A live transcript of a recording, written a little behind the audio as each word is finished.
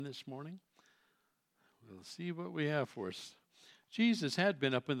This morning. We'll see what we have for us. Jesus had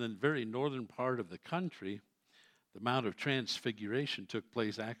been up in the very northern part of the country. The Mount of Transfiguration took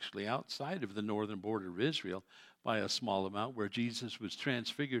place actually outside of the northern border of Israel by a small amount where Jesus was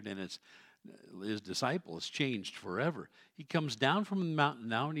transfigured and his disciples changed forever. He comes down from the mountain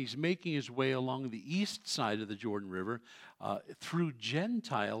now and he's making his way along the east side of the Jordan River through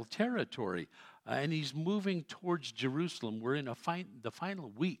Gentile territory. And he's moving towards Jerusalem. We're in the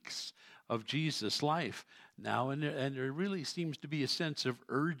final weeks of Jesus' life now, and there really seems to be a sense of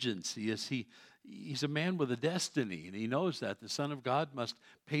urgency as he's a man with a destiny, and he knows that the Son of God must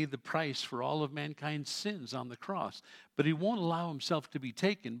pay the price for all of mankind's sins on the cross. But he won't allow himself to be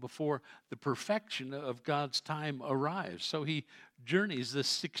taken before the perfection of God's time arrives. So he journeys this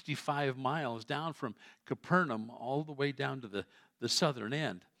 65 miles down from Capernaum all the way down to the southern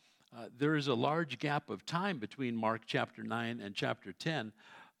end. There is a large gap of time between Mark chapter 9 and chapter 10,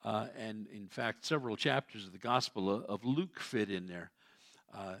 and in fact, several chapters of the Gospel of Luke fit in there.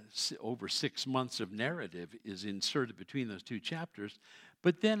 Over 6 months of narrative is inserted between those two chapters.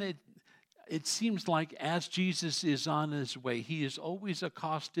 But then it seems like as Jesus is on his way, he is always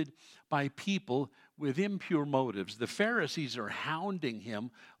accosted by people with impure motives. The Pharisees are hounding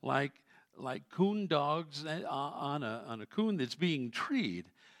him like coon dogs on a coon that's being treed.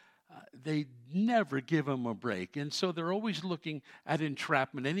 They never give him a break. And so they're always looking at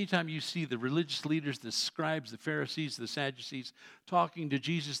entrapment. Anytime you see the religious leaders, the scribes, the Pharisees, the Sadducees talking to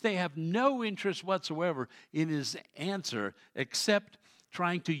Jesus, they have no interest whatsoever in his answer except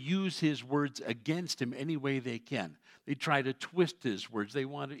trying to use his words against him any way they can. They try to twist his words. They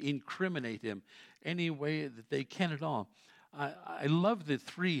want to incriminate him any way that they can at all. I love the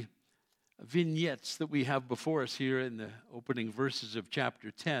three vignettes that we have before us here in the opening verses of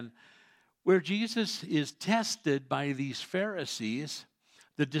chapter 10, where Jesus is tested by these Pharisees.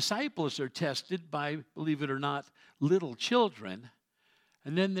 The disciples are tested by, believe it or not, little children.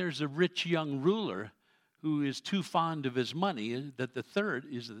 And then there's a rich young ruler who is too fond of his money. That the third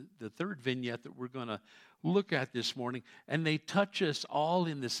vignette that we're going to look at this morning. And they touch us all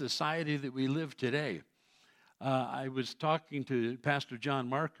in the society that we live today. I was talking to Pastor John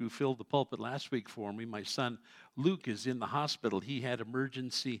Mark, who filled the pulpit last week for me. My son Luke is in the hospital. He had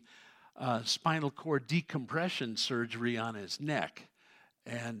emergency spinal cord decompression surgery on his neck.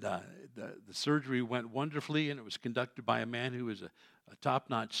 And the surgery went wonderfully, and it was conducted by a man who was a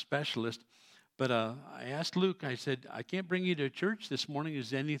top-notch specialist. But I asked Luke, I said, I can't bring you to church this morning.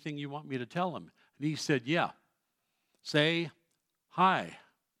 Is there anything you want me to tell him? And he said, yeah. Say hi.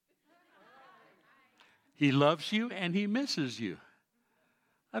 He loves you and he misses you.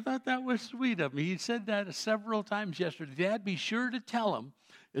 I thought that was sweet of me. He said that several times yesterday. Dad, be sure to tell him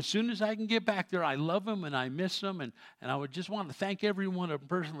as soon as I can get back there, I love him and I miss him. And I would just want to thank every one of them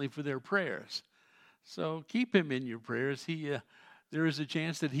personally for their prayers. So keep him in your prayers. There is a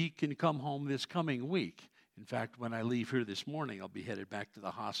chance that he can come home this coming week. In fact, when I leave here this morning, I'll be headed back to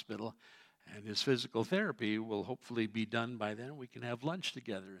the hospital. And his physical therapy will hopefully be done by then. We can have lunch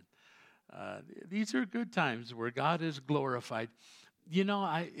together. These are good times where God is glorified. You know,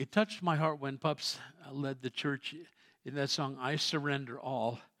 it touched my heart when Pups led the church in that song, I Surrender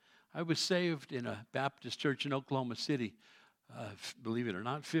All. I was saved in a Baptist church in Oklahoma City, believe it or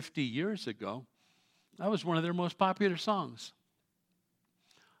not, 50 years ago. That was one of their most popular songs.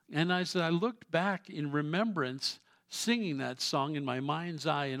 And I looked back in remembrance, singing that song in my mind's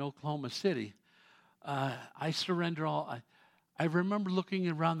eye in Oklahoma City. I surrender all. I remember looking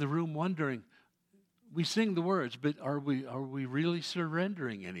around the room wondering, we sing the words, but are we really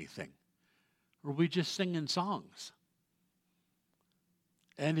surrendering anything? Or are we just singing songs?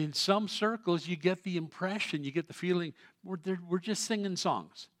 And in some circles, you get the impression, you get the feeling, we're just singing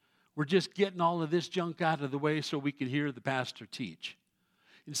songs. We're just getting all of this junk out of the way so we can hear the pastor teach.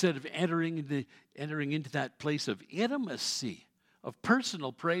 Instead of entering into that place of intimacy, of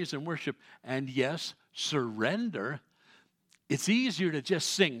personal praise and worship, and yes, surrender. It's easier to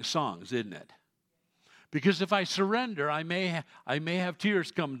just sing songs, isn't it? Because if I surrender, I may have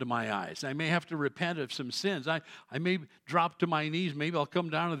tears come to my eyes. I may have to repent of some sins. I may drop to my knees. Maybe I'll come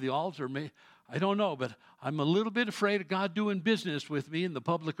down to the altar. I don't know, but I'm a little bit afraid of God doing business with me in the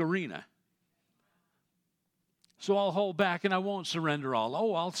public arena. So I'll hold back and I won't surrender all.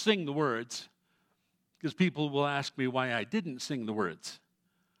 Oh, I'll sing the words because people will ask me why I didn't sing the words.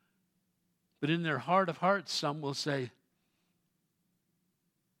 But in their heart of hearts, some will say,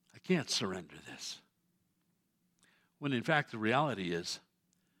 I can't surrender this. When in fact the reality is,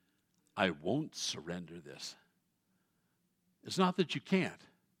 I won't surrender this. It's not that you can't.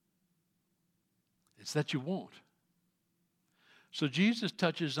 It's that you won't. So Jesus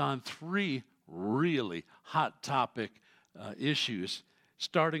touches on three really hot topic issues,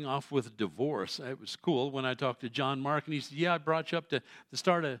 starting off with divorce. It was cool when I talked to John Mark, and he said, I brought you up to the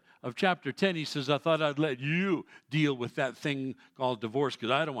start of chapter 10. He says, I thought I'd let you deal with that thing called divorce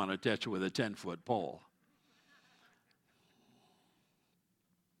because I don't want to touch it with a 10-foot pole.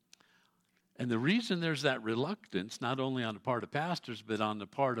 And the reason there's that reluctance, not only on the part of pastors, but on the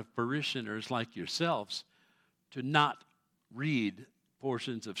part of parishioners like yourselves, to not read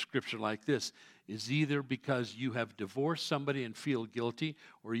portions of Scripture like this, is either because you have divorced somebody and feel guilty,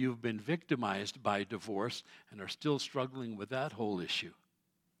 or you've been victimized by divorce and are still struggling with that whole issue.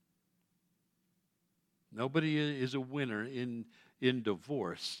 Nobody is a winner in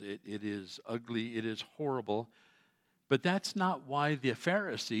divorce. It is ugly. It is horrible. But that's not why the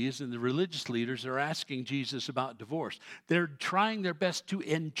Pharisees and the religious leaders are asking Jesus about divorce. They're trying their best to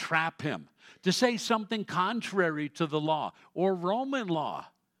entrap him, to say something contrary to the law or Roman law.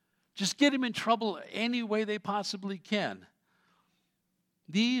 Just get him in trouble any way they possibly can.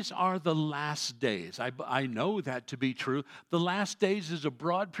 These are the last days. I know that to be true. The last days is a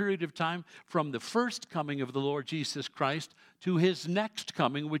broad period of time from the first coming of the Lord Jesus Christ to his next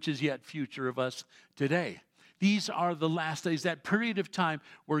coming, which is yet future of us today. These are the last days, that period of time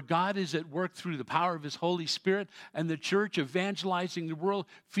where God is at work through the power of his Holy Spirit and the church evangelizing the world,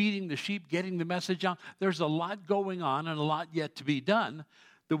 feeding the sheep, getting the message out. There's a lot going on and a lot yet to be done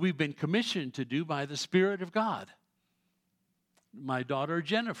that we've been commissioned to do by the Spirit of God. My daughter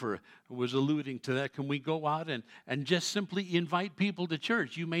Jennifer was alluding to that. Can we go out and just simply invite people to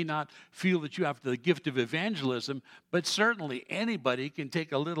church? You may not feel that you have the gift of evangelism, but certainly anybody can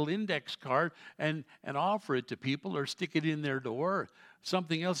take a little index card and offer it to people or stick it in their door or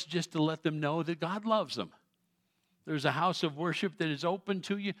something else just to let them know that God loves them. There's a house of worship that is open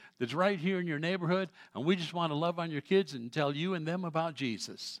to you, that's right here in your neighborhood, and we just want to love on your kids and tell you and them about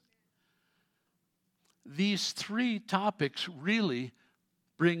Jesus. These three topics really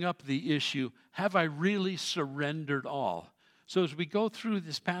bring up the issue, have I really surrendered all? So as we go through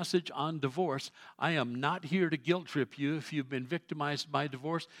this passage on divorce, I am not here to guilt trip you if you've been victimized by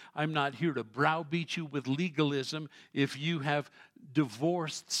divorce. I'm not here to browbeat you with legalism if you have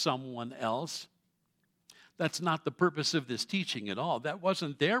divorced someone else. That's not the purpose of this teaching at all. That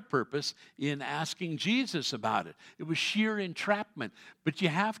wasn't their purpose in asking Jesus about it. It was sheer entrapment. But you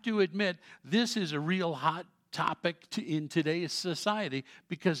have to admit, this is a real hot topic in today's society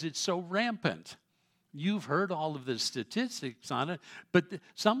because it's so rampant. You've heard all of the statistics on it, but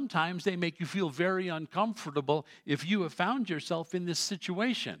sometimes they make you feel very uncomfortable if you have found yourself in this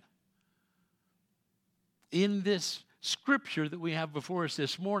situation. In this scripture that we have before us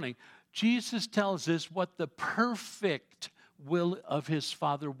this morning, Jesus tells us what the perfect will of his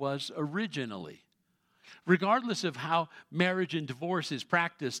Father was originally. Regardless of how marriage and divorce is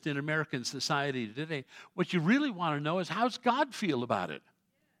practiced in American society today, what you really want to know is how's God feel about it?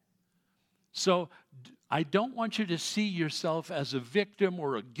 So I don't want you to see yourself as a victim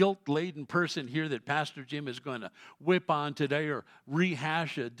or a guilt-laden person here that Pastor Jim is going to whip on today or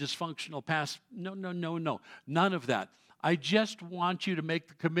rehash a dysfunctional past. No. None of that. I just want you to make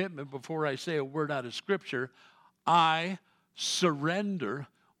the commitment before I say a word out of Scripture. I surrender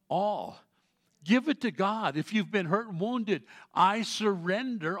all. Give it to God. If you've been hurt and wounded, I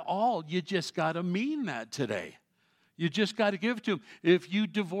surrender all. You just got to mean that today. You just got to give it to him. If you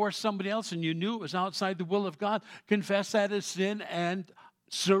divorce somebody else and you knew it was outside the will of God, confess that as sin and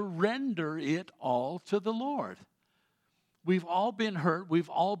surrender it all to the Lord. We've all been hurt, we've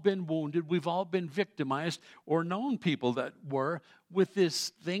all been wounded, we've all been victimized or known people that were with this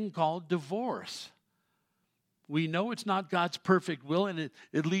thing called divorce. We know it's not God's perfect will, and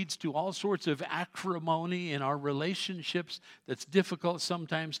it leads to all sorts of acrimony in our relationships that's difficult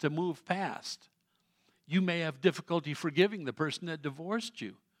sometimes to move past. You may have difficulty forgiving the person that divorced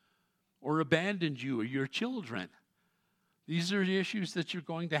you or abandoned you or your children. These are the issues that you're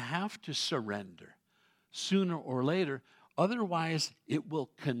going to have to surrender sooner or later. Otherwise, it will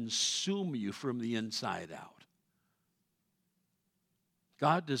consume you from the inside out.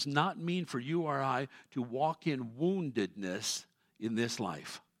 God does not mean for you or I to walk in woundedness in this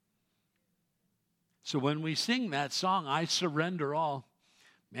life. So when we sing that song, I surrender all,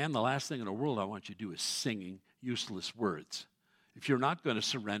 man, the last thing in the world I want you to do is singing useless words. If you're not going to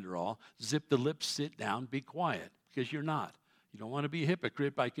surrender all, zip the lips, sit down, be quiet, because you're not. You don't want to be a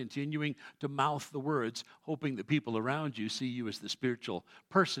hypocrite by continuing to mouth the words, hoping that people around you see you as the spiritual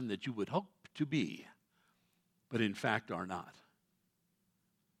person that you would hope to be, but in fact are not.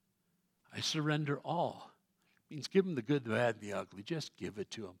 I surrender all. It means give him the good, the bad, and the ugly. Just give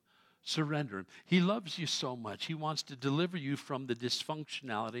it to him. Surrender him. He loves you so much. He wants to deliver you from the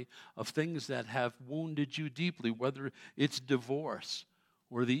dysfunctionality of things that have wounded you deeply, whether it's divorce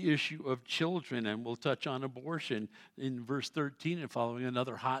or the issue of children. And we'll touch on abortion in verse 13 and following,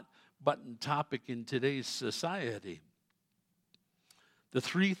 another hot button topic in today's society. The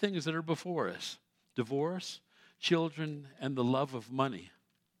three things that are before us: divorce, children, and the love of money.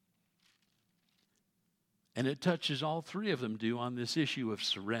 And it touches all three of them, on this issue of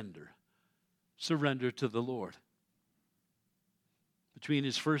surrender. Surrender to the Lord. Between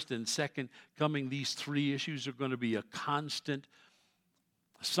his first and second coming, these three issues are going to be a constant,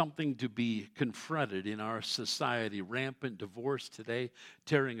 something to be confronted in our society. Rampant divorce today,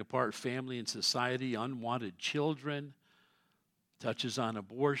 tearing apart family and society, unwanted children, touches on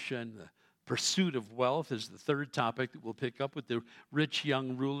abortion. The pursuit of wealth is the third topic that we'll pick up with the rich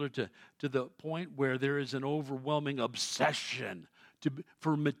young ruler, to the point where there is an overwhelming obsession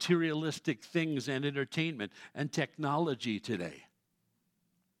for materialistic things and entertainment and technology today.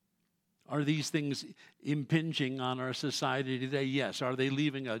 Are these things impinging on our society today? Yes. Are they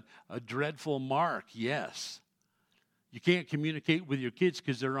leaving a dreadful mark? Yes. You can't communicate with your kids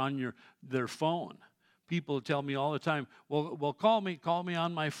because they're on their phone. People tell me all the time, well, call me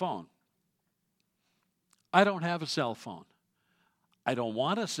on my phone. I don't have a cell phone. I don't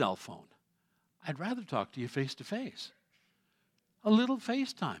want a cell phone. I'd rather talk to you face to face. A little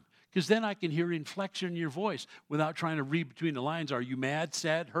FaceTime, because then I can hear inflection in your voice without trying to read between the lines. Are you mad,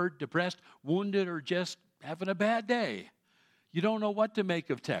 sad, hurt, depressed, wounded, or just having a bad day? You don't know what to make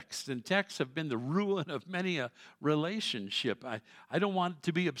of texts, and texts have been the ruin of many a relationship. I don't want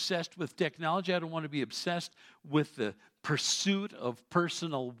to be obsessed with technology. I don't want to be obsessed with the pursuit of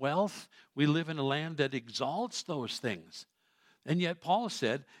personal wealth. We live in a land that exalts those things. And yet Paul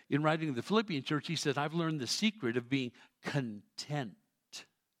said, in writing to the Philippian church, he said, I've learned the secret of being content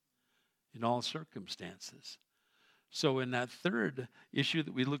in all circumstances. So in that third issue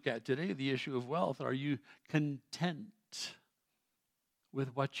that we look at today, the issue of wealth, are you content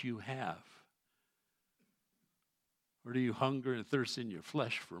with what you have? Or do you hunger and thirst in your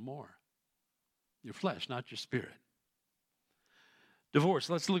flesh for more? Your flesh, not your spirit. Divorce.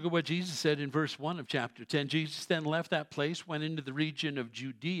 Let's look at what Jesus said in verse 1 of chapter 10. Jesus then left that place, went into the region of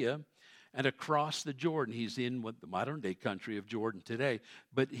Judea and across the Jordan. He's in what the modern day country of Jordan today,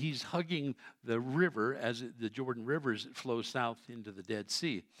 but he's hugging the river, as the Jordan River as it flows south into the Dead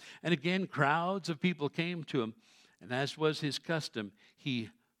Sea. And again, crowds of people came to him, and as was his custom, he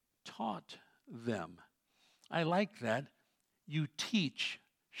taught them. I like that. You teach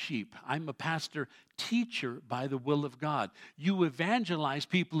sheep. I'm a pastor teacher by the will of God. You evangelize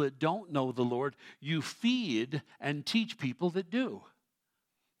people that don't know the Lord. You feed and teach people that do.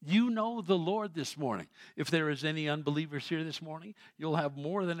 You know the Lord this morning. If there is any unbelievers here this morning, you'll have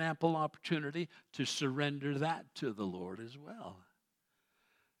more than ample opportunity to surrender that to the Lord as well.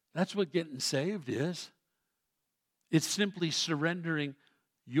 That's what getting saved is. It's simply surrendering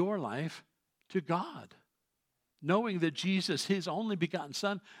your life to God. Knowing that Jesus, his only begotten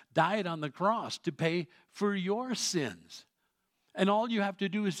Son, died on the cross to pay for your sins. And all you have to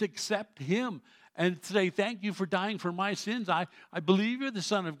do is accept him and say, thank you for dying for my sins. I believe you're the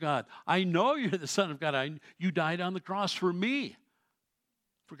Son of God. I know you're the Son of God. You died on the cross for me.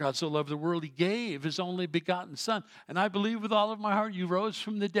 For God so loved the world, he gave his only begotten Son. And I believe with all of my heart you rose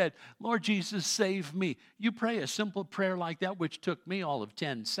from the dead. Lord Jesus, save me. You pray a simple prayer like that, which took me all of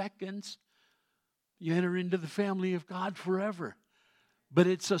 10 seconds. You enter into the family of God forever. But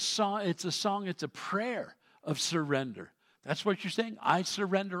it's a song, it's a prayer of surrender. That's what you're saying. I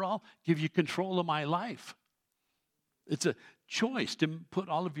surrender all, give you control of my life. It's a choice to put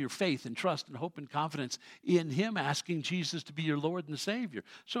all of your faith and trust and hope and confidence in him, asking Jesus to be your Lord and Savior.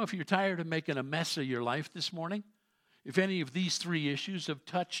 So if you're tired of making a mess of your life this morning, if any of these three issues have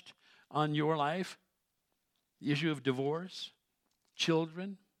touched on your life, the issue of divorce,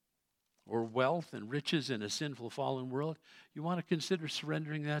 children, or wealth and riches in a sinful, fallen world, you want to consider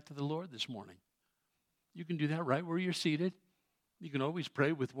surrendering that to the Lord this morning. You can do that right where you're seated. You can always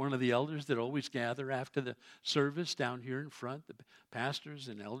pray with one of the elders that always gather after the service down here in front, the pastors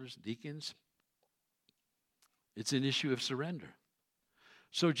and elders and deacons. It's an issue of surrender.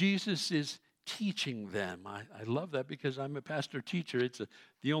 So Jesus is teaching them. I love that because I'm a pastor teacher. It's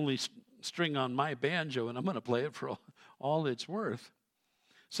the only string on my banjo, and I'm going to play it for all it's worth.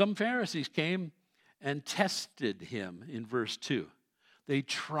 Some Pharisees came and tested him in verse 2. They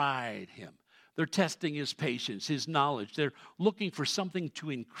tried him. They're testing his patience, his knowledge. They're looking for something to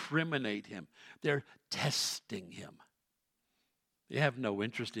incriminate him. They're testing him. They have no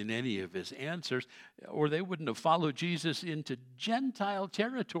interest in any of his answers, or they wouldn't have followed Jesus into Gentile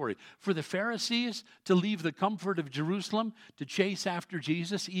territory. For the Pharisees to leave the comfort of Jerusalem to chase after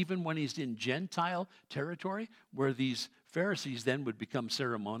Jesus, even when he's in Gentile territory, where these Pharisees then would become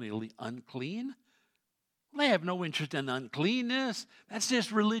ceremonially unclean. They have no interest in uncleanness. That's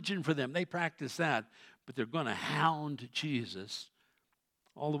just religion for them. They practice that. But they're going to hound Jesus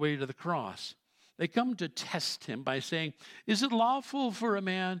all the way to the cross. They come to test him by saying, is it lawful for a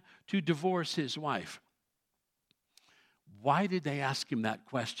man to divorce his wife? Why did they ask him that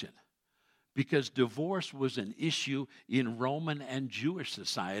question? Because divorce was an issue in Roman and Jewish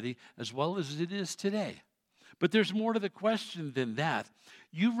society as well as it is today. But there's more to the question than that.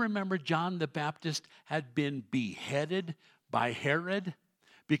 You remember John the Baptist had been beheaded by Herod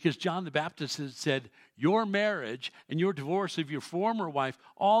because John the Baptist had said, your marriage and your divorce of your former wife,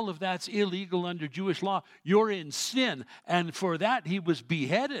 all of that's illegal under Jewish law. You're in sin. And for that, he was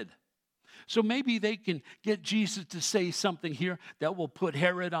beheaded. So maybe they can get Jesus to say something here that will put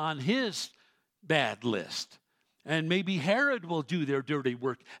Herod on his bad list. And maybe Herod will do their dirty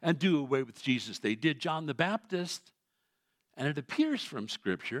work and do away with Jesus. They did John the Baptist. And it appears from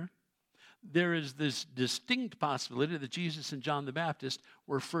Scripture, there is this distinct possibility that Jesus and John the Baptist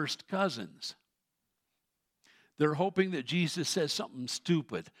were first cousins. They're hoping that Jesus says something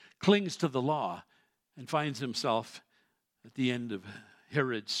stupid, clings to the law, and finds himself at the end of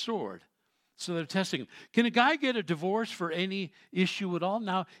Herod's sword. So they're testing him. Can a guy get a divorce for any issue at all?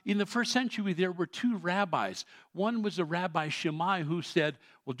 Now, in the first century, there were two rabbis. One was a Rabbi Shammai who said,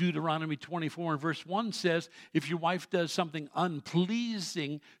 well, Deuteronomy 24 and verse 1 says, if your wife does something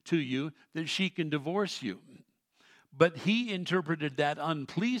unpleasing to you, then she can divorce you. But he interpreted that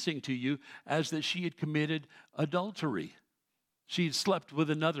unpleasing to you as that she had committed adultery. She had slept with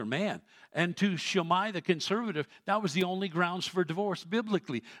another man. And to Shammai, the conservative, that was the only grounds for divorce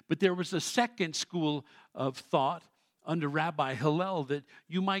biblically. But there was a second school of thought under Rabbi Hillel that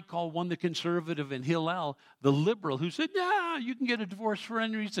you might call one the conservative and Hillel the liberal, who said, yeah, you can get a divorce for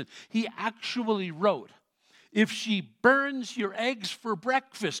any reason. He actually wrote, if she burns your eggs for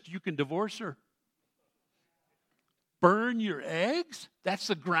breakfast, you can divorce her. Burn your eggs? That's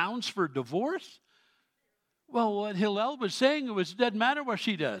the grounds for divorce? Well, what Hillel was saying was, it doesn't matter what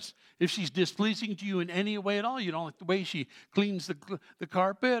she does. If she's displeasing to you in any way at all, you don't like the way she cleans the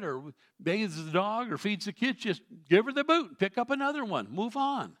carpet or bathes the dog or feeds the kids, just give her the boot and pick up another one. Move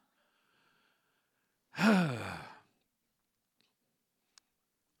on.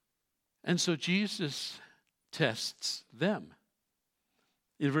 And so Jesus tests them.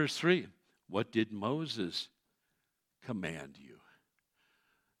 In verse 3, what did Moses command you?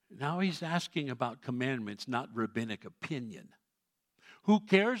 Now he's asking about commandments, not rabbinic opinion. Who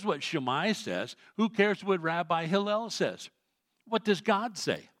cares what Shammai says? Who cares what Rabbi Hillel says? What does God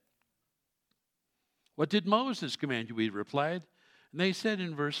say? What did Moses command you? He replied. And they said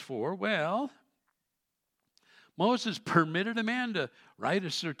in verse 4, well, Moses permitted a man to write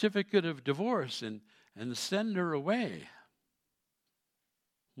a certificate of divorce and send her away.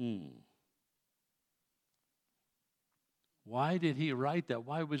 Why did he write that?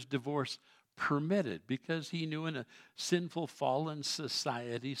 Why was divorce permitted? Because he knew in a sinful, fallen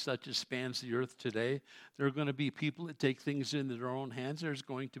society such as spans the earth today, there are going to be people that take things into their own hands. There's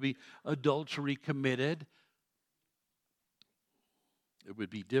going to be adultery committed. It would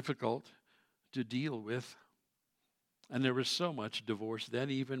be difficult to deal with. And there was so much divorce then,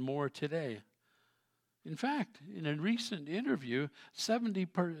 even more today. In fact, in a recent interview,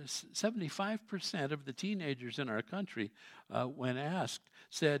 75% of the teenagers in our country, when asked,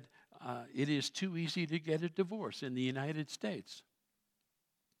 said it is too easy to get a divorce in the United States.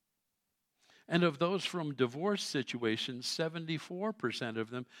 And of those from divorce situations, 74%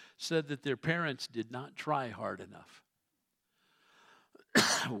 of them said that their parents did not try hard enough.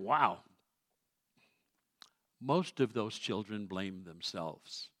 Wow. Most of those children blame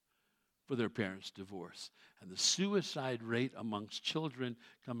themselves for their parents' divorce. And the suicide rate amongst children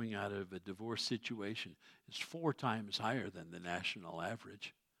coming out of a divorce situation is 4 times higher than the national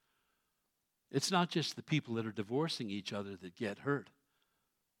average. It's not just the people that are divorcing each other that get hurt.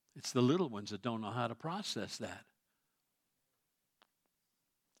 It's the little ones that don't know how to process that.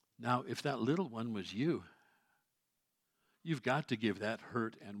 Now, if that little one was you, you've got to give that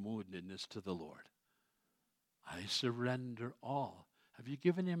hurt and woundedness to the Lord. I surrender all. Have you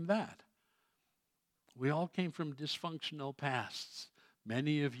given him that? We all came from dysfunctional pasts.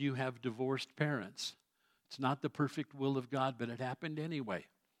 Many of you have divorced parents. It's not the perfect will of God, but it happened anyway.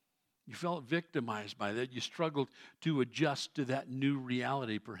 You felt victimized by that. You struggled to adjust to that new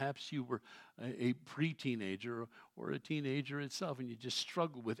reality. Perhaps you were a pre-teenager or a teenager itself, and you just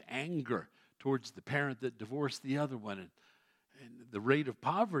struggled with anger towards the parent that divorced the other one. And the rate of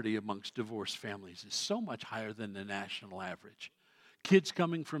poverty amongst divorced families is so much higher than the national average. Kids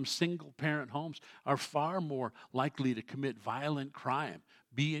coming from single-parent homes are far more likely to commit violent crime,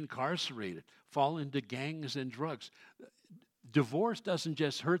 be incarcerated, fall into gangs and drugs. Divorce doesn't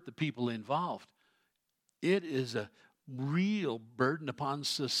just hurt the people involved. It is a real burden upon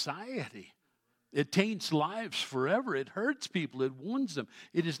society. It taints lives forever. It hurts people. It wounds them.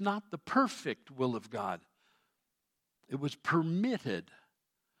 It is not the perfect will of God. It was permitted.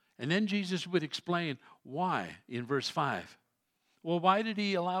 And then Jesus would explain why in verse 5. Well, why did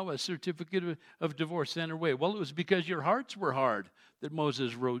he allow a certificate of divorce sent away? Well, it was because your hearts were hard that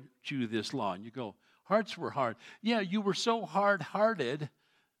Moses wrote you this law. And you go, hearts were hard. Yeah, you were so hard-hearted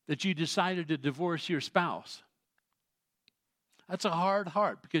that you decided to divorce your spouse. That's a hard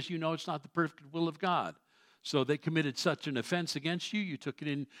heart because you know it's not the perfect will of God. So they committed such an offense against you, you took it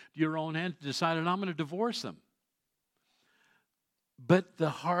into your own hand and decided, I'm going to divorce them. But the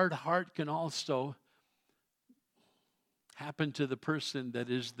hard heart can also happen to the person that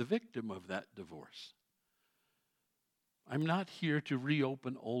is the victim of that divorce. I'm not here to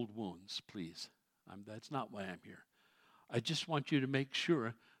reopen old wounds, please. That's not why I'm here. I just want you to make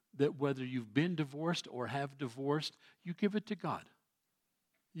sure that whether you've been divorced or have divorced, you give it to God.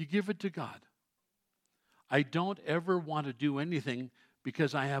 You give it to God. I don't ever want to do anything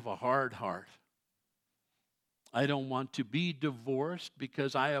because I have a hard heart. I don't want to be divorced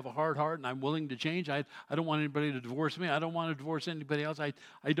because I have a hard heart and I'm willing to change. I don't want anybody to divorce me. I don't want to divorce anybody else. I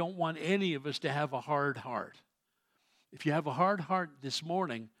don't want any of us to have a hard heart. If you have a hard heart this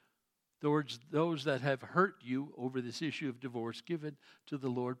morning towards those that have hurt you over this issue of divorce, give it to the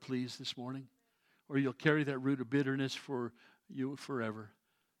Lord, please, this morning. Or you'll carry that root of bitterness for you forever.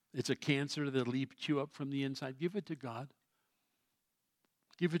 It's a cancer that'll eat you up from the inside. Give it to God.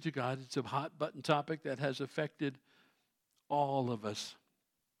 Give it to God. It's a hot button topic that has affected all of us.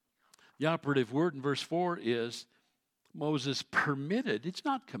 The operative word in verse 4 is Moses permitted. It's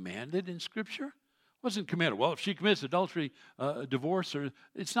not commanded in Scripture. It wasn't commanded. Well, if she commits adultery, divorce, or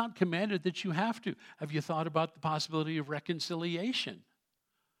it's not commanded that you have to. Have you thought about the possibility of reconciliation?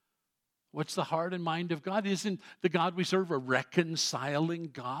 What's the heart and mind of God? Isn't the God we serve a reconciling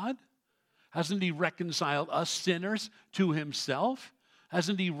God? Hasn't he reconciled us sinners to himself?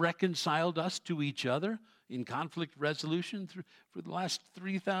 Hasn't he reconciled us to each other in conflict resolution for the last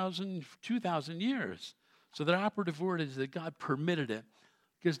 2,000 years? So the operative word is that God permitted it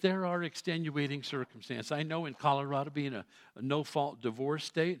because there are extenuating circumstances. I know in Colorado, being a no-fault divorce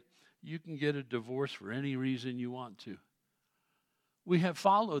state, you can get a divorce for any reason you want to. We have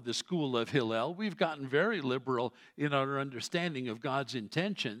followed the school of Hillel. We've gotten very liberal in our understanding of God's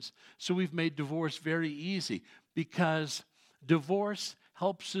intentions, so we've made divorce very easy because divorce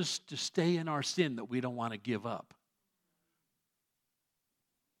helps us to stay in our sin that we don't want to give up.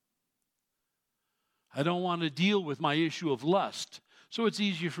 I don't want to deal with my issue of lust. So it's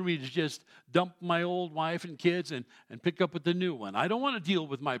easier for me to just dump my old wife and kids and pick up with the new one. I don't want to deal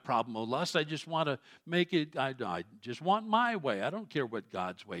with my problem of lust. I just want to make it, I just want my way. I don't care what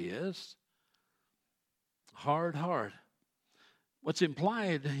God's way is. Hard heart. What's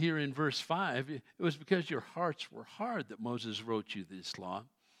implied here in verse 5, it was because your hearts were hard that Moses wrote you this law.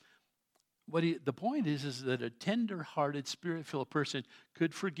 The point is that a tender-hearted, spirit-filled person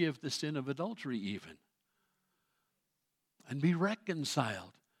could forgive the sin of adultery even and be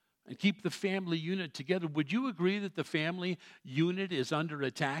reconciled and keep the family unit together. Would you agree that the family unit is under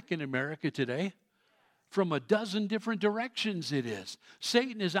attack in America today? From a dozen different directions it is.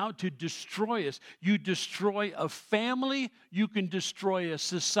 Satan is out to destroy us. You destroy a family, you can destroy a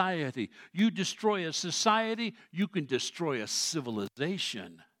society. You destroy a society, you can destroy a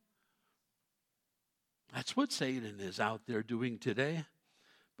civilization. That's what Satan is out there doing today.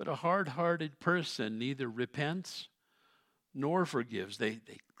 But a hard-hearted person neither repents nor forgives. They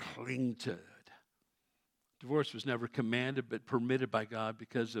cling to it. Divorce was never commanded but permitted by God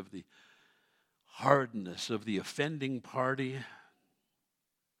because of the hardness of the offending party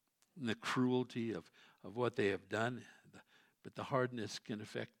and the cruelty of what they have done. But the hardness can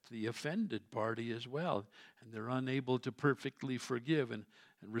affect the offended party as well. And they're unable to perfectly forgive and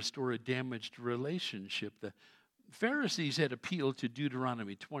restore a damaged relationship. The Pharisees had appealed to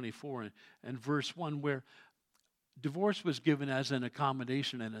Deuteronomy 24 and verse 1 where divorce was given as an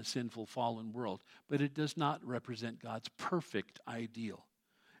accommodation in a sinful fallen world. But it does not represent God's perfect ideal.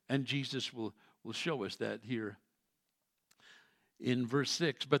 And Jesus will show us that here. in verse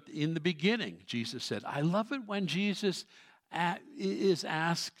 6. But in the beginning, Jesus said, I love it when Jesus is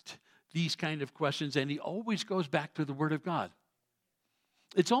asked these kind of questions, and he always goes back to the Word of God.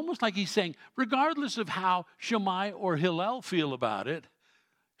 It's almost like he's saying, regardless of how Shammai or Hillel feel about it,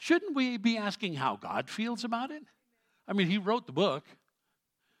 shouldn't we be asking how God feels about it? I mean, he wrote the book.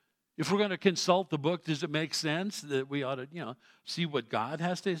 If we're going to consult the book, does it make sense that we ought to, see what God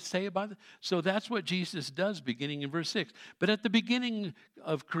has to say about it? So that's what Jesus does beginning in verse 6. But at the beginning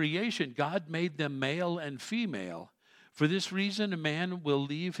of creation, God made them male and female. For this reason, a man will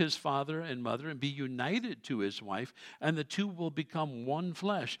leave his father and mother and be united to his wife, and the two will become one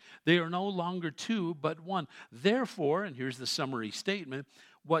flesh. They are no longer two, but one. Therefore, and here's the summary statement,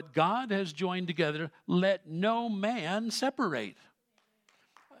 what God has joined together, let no man separate.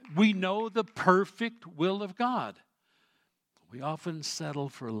 We know the perfect will of God. We often settle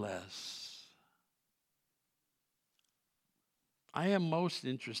for less. I am most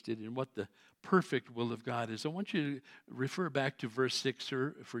interested in what the perfect will of God is. I want you to refer back to verse 6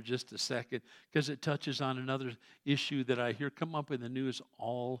 for just a second, because it touches on another issue that I hear come up in the news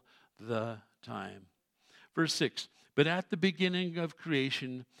all the time. Verse 6, but at the beginning of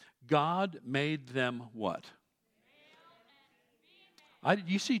creation, God made them what? Do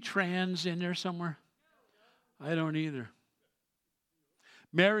you see trans in there somewhere? I don't either.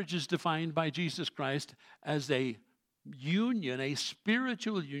 Marriage is defined by Jesus Christ as a union, a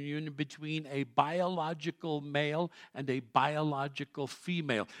spiritual union between a biological male and a biological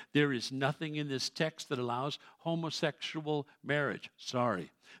female. There is nothing in this text that allows homosexual marriage.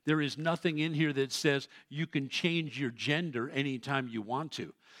 Sorry. There is nothing in here that says you can change your gender anytime you want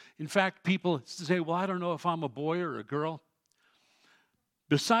to. In fact, people say, well, I don't know if I'm a boy or a girl.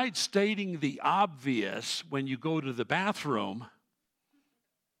 Besides stating the obvious when you go to the bathroom,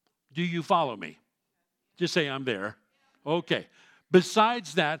 do you follow me? Just say I'm there. Okay.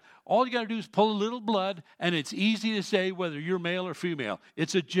 Besides that, all you got to do is pull a little blood, and it's easy to say whether you're male or female.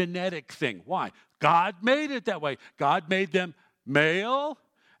 It's a genetic thing. Why? God made it that way. God made them male,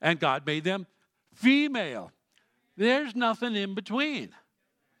 and God made them female. There's nothing in between.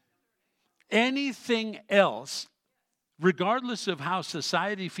 Anything else, regardless of how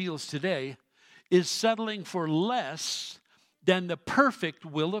society feels today, is settling for less than the perfect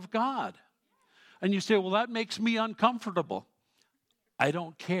will of God. And you say, well, that makes me uncomfortable. I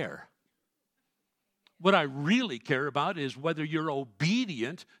don't care. What I really care about is whether you're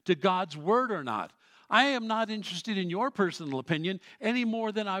obedient to God's word or not. I am not interested in your personal opinion any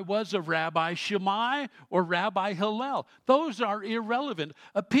more than I was of Rabbi Shammai or Rabbi Hillel. Those are irrelevant.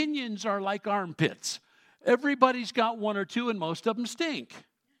 Opinions are like armpits. Everybody's got one or two, and most of them stink.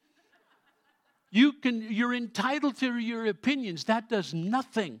 You're entitled to your opinions. That does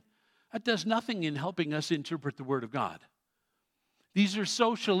nothing. That does nothing in helping us interpret the Word of God. These are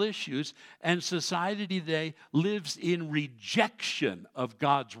social issues, and society today lives in rejection of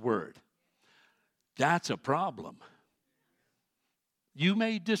God's Word. That's a problem. You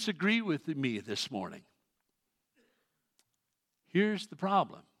may disagree with me this morning. Here's the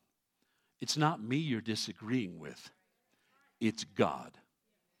problem. It's not me you're disagreeing with. It's God.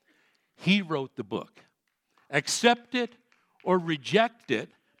 He wrote the book. Accept it or reject it,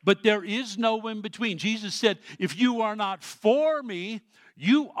 but there is no in between. Jesus said, if you are not for me,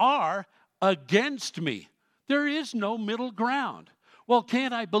 you are against me. There is no middle ground. Well,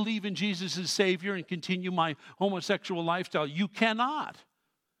 can't I believe in Jesus as Savior and continue my homosexual lifestyle? You cannot.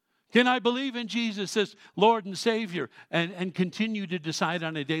 Can I believe in Jesus as Lord and Savior and continue to decide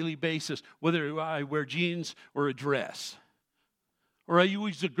on a daily basis whether I wear jeans or a dress? Or I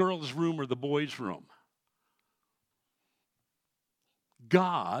use the girls' room or the boys' room?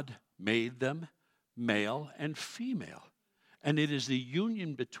 God made them male and female. And it is the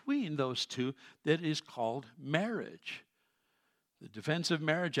union between those two that is called marriage. The Defense of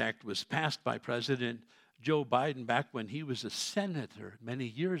Marriage Act was passed by President Joe Biden back when he was a senator many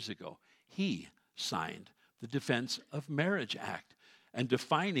years ago. He signed the Defense of Marriage Act and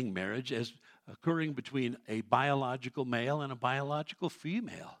defining marriage as occurring between a biological male and a biological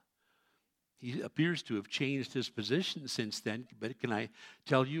female. He appears to have changed his position since then, but can I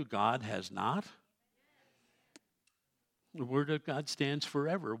tell you, God has not? The Word of God stands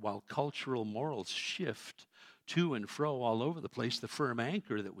forever while cultural morals shift to and fro all over the place. The firm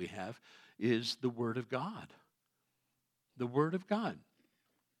anchor that we have is the Word of God. The Word of God.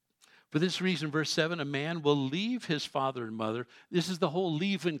 For this reason, verse 7, a man will leave his father and mother. This is the whole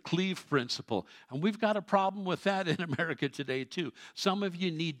leave and cleave principle. And we've got a problem with that in America today, too. Some of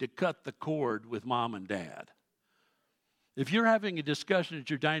you need to cut the cord with mom and dad. If you're having a discussion at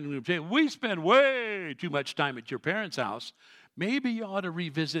your dining room table, we spend way too much time at your parents' house, maybe you ought to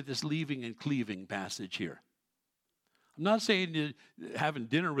revisit this leaving and cleaving passage here. I'm not saying having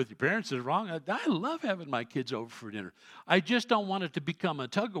dinner with your parents is wrong. I love having my kids over for dinner. I just don't want it to become a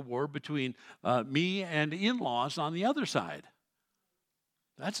tug of war between me and in-laws on the other side.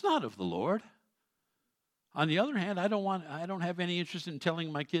 That's not of the Lord. On the other hand, I don't have any interest in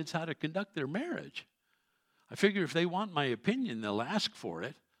telling my kids how to conduct their marriage. I figure if they want my opinion, they'll ask for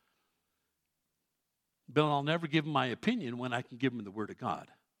it. But I'll never give them my opinion when I can give them the Word of God.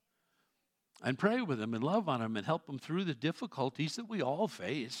 And pray with them and love on them and help them through the difficulties that we all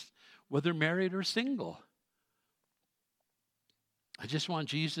face, whether married or single. I just want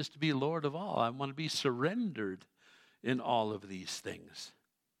Jesus to be Lord of all. I want to be surrendered in all of these things.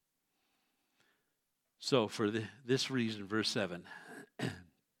 So for this reason, verse 7,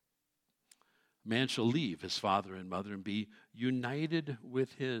 man shall leave his father and mother and be united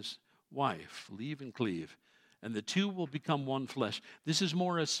with his wife, leave and cleave, and the two will become one flesh. This is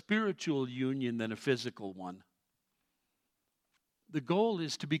more a spiritual union than a physical one. The goal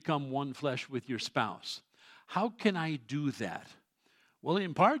is to become one flesh with your spouse. How can I do that? Well,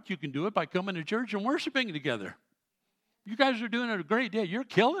 in part, you can do it by coming to church and worshiping together. You guys are doing a great day. You're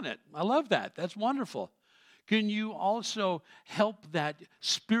killing it. I love that. That's wonderful. Can you also help that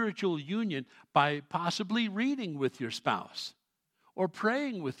spiritual union by possibly reading with your spouse, or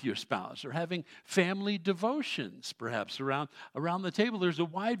praying with your spouse, or having family devotions, perhaps, around the table? There's a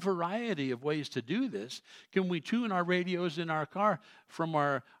wide variety of ways to do this. Can we tune our radios in our car from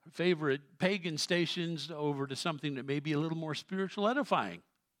our favorite pagan stations over to something that may be a little more spiritual edifying?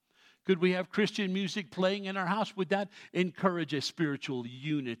 Could we have Christian music playing in our house? Would that encourage a spiritual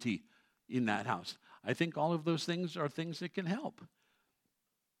unity in that house? I think all of those things are things that can help.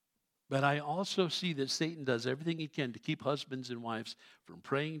 But I also see that Satan does everything he can to keep husbands and wives from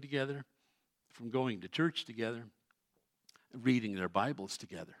praying together, from going to church together, reading their Bibles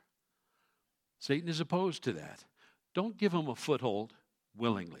together. Satan is opposed to that. Don't give him a foothold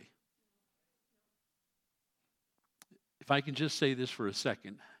willingly. If I can just say this for a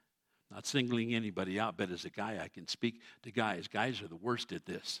second, not singling anybody out, but as a guy, I can speak to guys. Guys are the worst at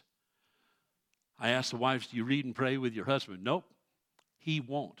this. I ask the wives, do you read and pray with your husband? Nope, he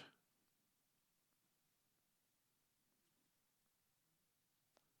won't.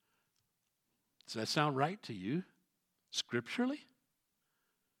 Does that sound right to you, scripturally?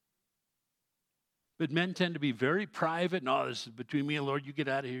 But men tend to be very private. No, this is between me and the Lord. You get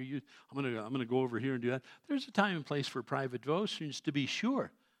out of here. I'm gonna go over here and do that. There's a time and place for private devotions, to be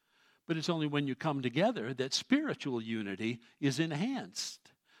sure. But it's only when you come together that spiritual unity is enhanced.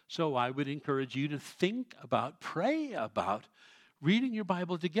 So I would encourage you to think about, pray about reading your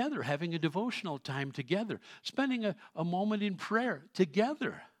Bible together, having a devotional time together, spending a moment in prayer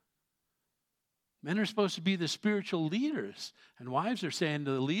together. Men are supposed to be the spiritual leaders, and wives are saying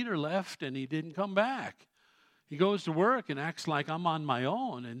the leader left and he didn't come back. He goes to work and acts like I'm on my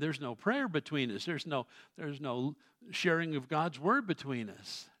own, and there's no prayer between us. There's no sharing of God's word between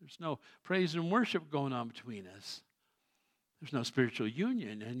us. There's no praise and worship going on between us. There's no spiritual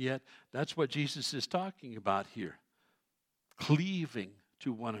union, and yet that's what Jesus is talking about here. Cleaving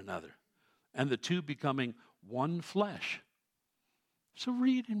to one another, and the two becoming one flesh. So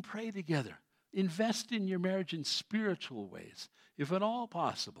read and pray together. Invest in your marriage in spiritual ways, if at all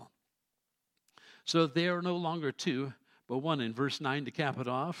possible. So they are no longer two, but one. In verse 9, to cap it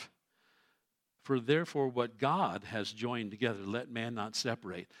off, for therefore what God has joined together, let man not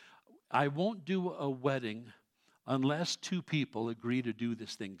separate. I won't do a wedding unless two people agree to do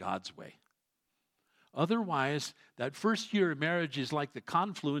this thing God's way. Otherwise, that first year of marriage is like the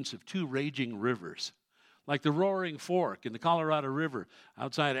confluence of two raging rivers, like the Roaring Fork in the Colorado River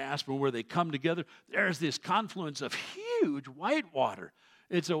outside of Aspen, where they come together. There's this confluence of huge whitewater.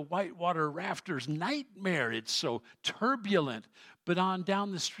 It's a whitewater rafter's nightmare. It's so turbulent. But on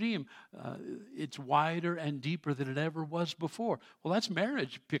down the stream, it's wider and deeper than it ever was before. Well, that's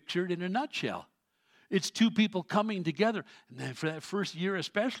marriage pictured in a nutshell. It's two people coming together. And then for that first year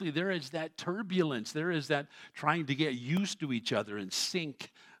especially, there is that turbulence. There is that trying to get used to each other and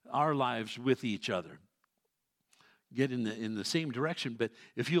sync our lives with each other. Get in the same direction. But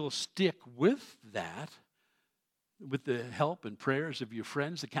if you'll stick with that, with the help and prayers of your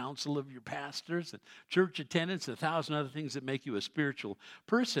friends, the counsel of your pastors, and church attendance, 1,000 other things that make you a spiritual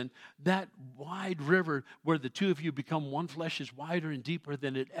person, that wide river where the two of you become one flesh is wider and deeper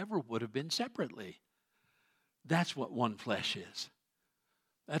than it ever would have been separately. That's what one flesh is.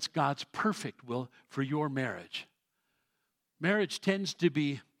 That's God's perfect will for your marriage. Marriage tends to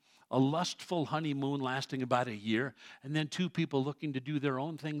be a lustful honeymoon lasting about a year, and then two people looking to do their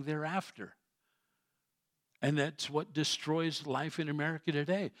own thing thereafter. And that's what destroys life in America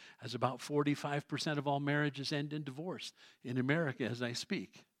today, as about 45% of all marriages end in divorce in America as I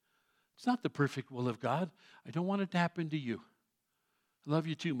speak. It's not the perfect will of God. I don't want it to happen to you. I love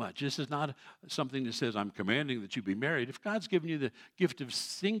you too much. This is not something that says I'm commanding that you be married. If God's given you the gift of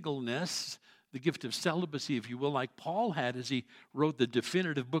singleness, the gift of celibacy, if you will, like Paul had as he wrote the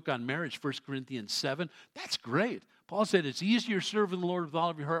definitive book on marriage, 1 Corinthians 7, that's great. Paul said it's easier serving the Lord with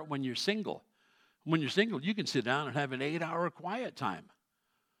all of your heart when you're single. When you're single, you can sit down and have an 8-hour quiet time.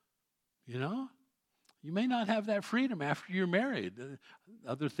 You know? You may not have that freedom after you're married.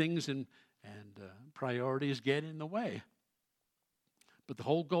 Other things and priorities get in the way. But the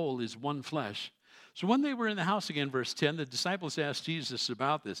whole goal is one flesh. So when they were in the house again, verse 10, the disciples asked Jesus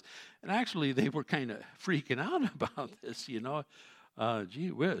about this. And actually, they were kind of freaking out about this, you know.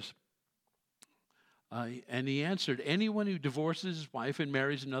 Gee whiz. And he answered, anyone who divorces his wife and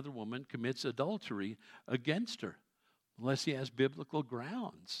marries another woman commits adultery against her, unless he has biblical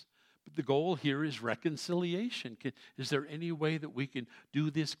grounds. But the goal here is reconciliation. Is there any way that we can do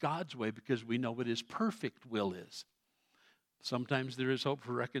this God's way because we know what his perfect will is? Sometimes there is hope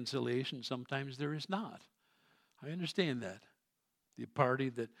for reconciliation, sometimes there is not. I understand that. The party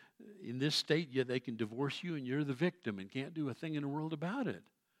that in this state, yeah, they can divorce you and you're the victim and can't do a thing in the world about it.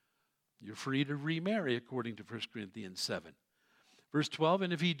 You're free to remarry according to 1 Corinthians 7. Verse 12,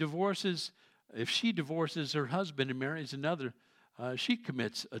 and if she divorces her husband and marries another, she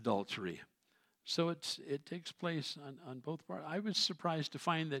commits adultery. So it takes place on both parts. I was surprised to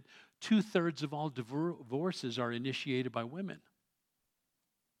find that 2/3 of all divorces are initiated by women.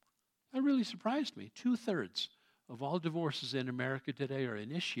 That really surprised me. 2/3 of all divorces in America today are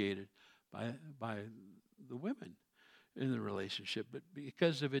initiated by the women in the relationship. But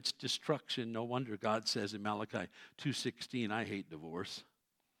because of its destruction, no wonder God says in Malachi 2:16, I hate divorce.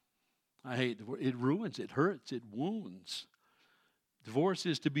 I hate divorce. It ruins, it hurts, it wounds. Divorce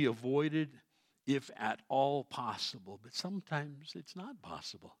is to be avoided if at all possible, but sometimes it's not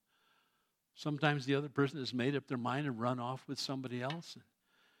possible. Sometimes the other person has made up their mind and run off with somebody else,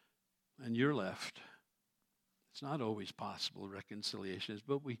 and you're left. It's not always possible, reconciliation is,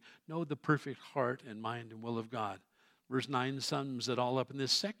 but we know the perfect heart and mind and will of God. Verse 9 sums it all up. And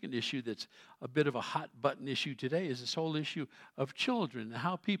this second issue that's a bit of a hot-button issue today is this whole issue of children and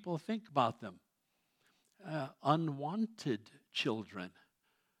how people think about them. Unwanted children.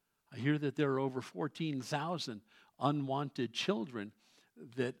 I hear that there are over 14,000 unwanted children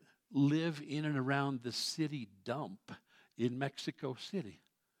that live in and around the city dump in Mexico City.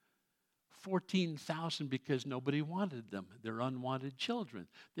 14,000 because nobody wanted them. They're unwanted children.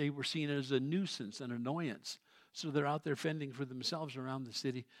 They were seen as a nuisance, an annoyance. So they're out there fending for themselves around the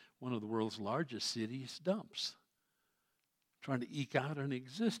city, one of the world's largest cities, dumps, trying to eke out an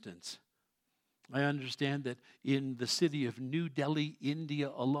existence. I understand that in the city of New Delhi, India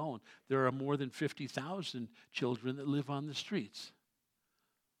alone, there are more than 50,000 children that live on the streets.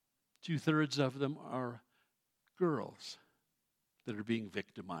 2/3 of them are girls that are being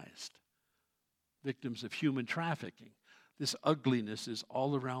victimized, victims of human trafficking. This ugliness is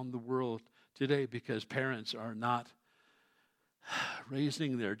all around the world today because parents are not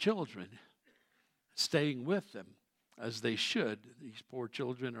raising their children, staying with them as they should. These poor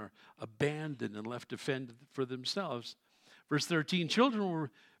children are abandoned and left to fend for themselves. Verse 13, children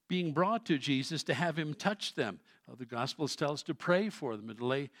were being brought to Jesus to have him touch them. The Gospels tell us to pray for them and to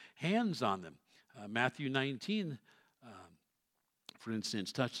lay hands on them. Matthew 19, for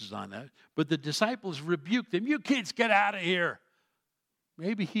instance, touches on that. But the disciples rebuked them. You kids, get out of here.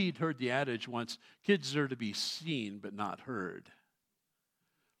 Maybe he'd heard the adage once, kids are to be seen but not heard.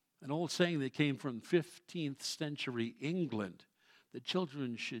 An old saying that came from 15th century England, that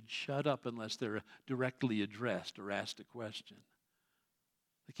children should shut up unless they're directly addressed or asked a question.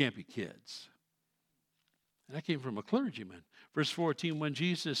 They can't be kids. And that came from a clergyman. Verse 14, when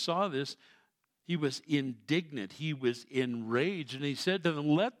Jesus saw this, he was indignant, he was enraged, and he said to them,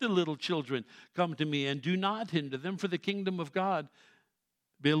 let the little children come to me and do not hinder them, for the kingdom of God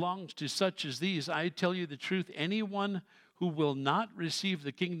belongs to such as these. I tell you the truth, anyone who will not receive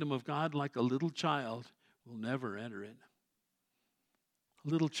the kingdom of God like a little child will never enter it. A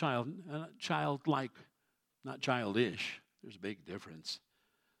little child, childlike, not childish. There's a big difference.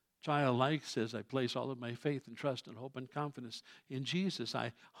 Childlike says, I place all of my faith and trust and hope and confidence in Jesus.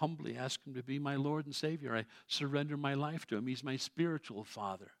 I humbly ask him to be my Lord and Savior. I surrender my life to him. He's my spiritual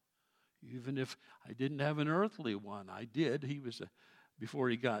father. Even if I didn't have an earthly one, I did. He was, before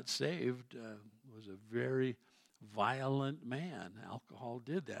he got saved, was a very violent man. Alcohol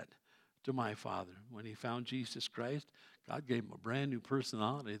did that to my father. When he found Jesus Christ, God gave him a brand new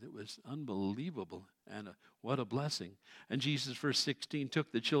personality that was unbelievable, and what a blessing. And Jesus, verse 16,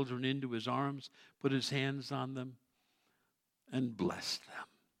 took the children into his arms, put his hands on them, and blessed them.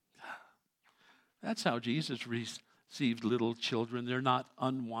 That's how Jesus received little children. They're not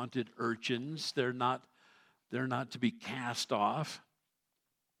unwanted urchins. They're not to be cast off.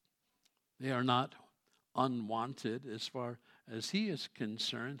 They are not unwanted as far as he is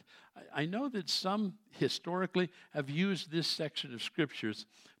concerned. I know that some historically have used this section of scriptures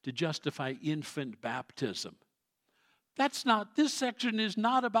to justify infant baptism. This section is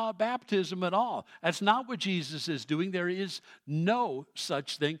not about baptism at all. That's not what Jesus is doing. There is no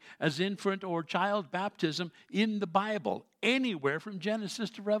such thing as infant or child baptism in the Bible, anywhere from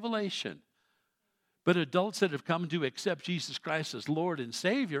Genesis to Revelation. But adults that have come to accept Jesus Christ as Lord and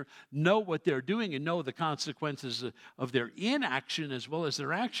Savior know what they're doing and know the consequences of their inaction as well as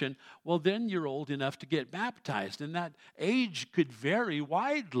their action. Well, then you're old enough to get baptized, and that age could vary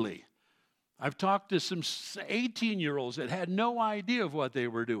widely. I've talked to some 18-year-olds that had no idea of what they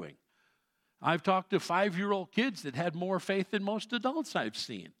were doing. I've talked to 5-year-old kids that had more faith than most adults I've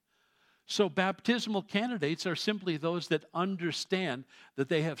seen. So baptismal candidates are simply those that understand that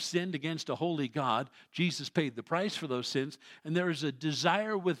they have sinned against a holy God. Jesus paid the price for those sins, and there is a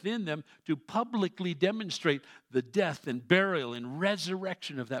desire within them to publicly demonstrate the death and burial and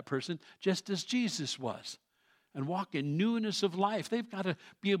resurrection of that person, just as Jesus was, and walk in newness of life. They've got to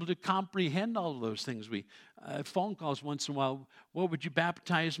be able to comprehend all of those things. We phone calls once in a while. Well, would you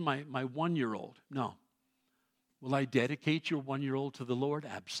baptize my 1-year-old? No. Will I dedicate your 1-year-old to the Lord?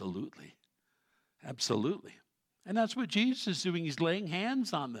 Absolutely. Absolutely. And that's what Jesus is doing. He's laying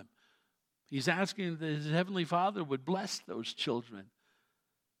hands on them. He's asking that his Heavenly Father would bless those children.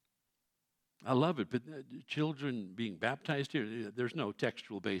 I love it, but children being baptized here, there's no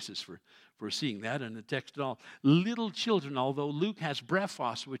textual basis for seeing that in the text at all. Little children, although Luke has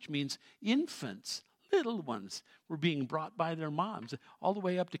brephos, which means infants, little ones, were being brought by their moms, all the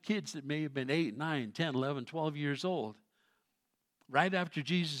way up to kids that may have been 8, 9, 10, 11, 12 years old. Right after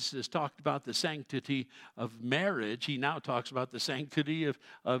Jesus has talked about the sanctity of marriage, he now talks about the sanctity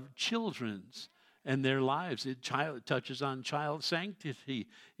of children's and their lives. It touches on child sanctity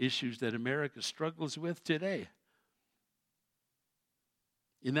issues that America struggles with today.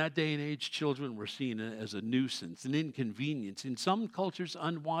 In that day and age, children were seen as a nuisance, an inconvenience, in some cultures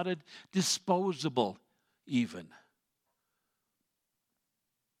unwanted, disposable even.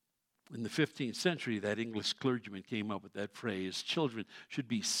 In the 15th century, that English clergyman came up with that phrase, children should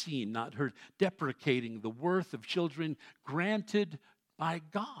be seen, not heard, deprecating the worth of children granted by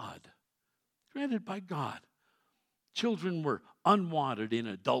God. Granted by God. Children were unwanted in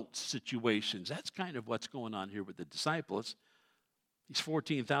adult situations. That's kind of what's going on here with the disciples. These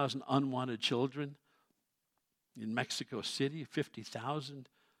 14,000 unwanted children in Mexico City, 50,000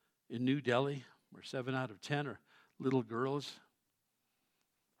 in New Delhi, where 7 out of 10 are little girls.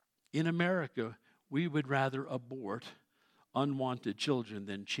 In America, we would rather abort unwanted children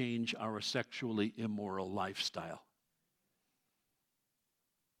than change our sexually immoral lifestyle.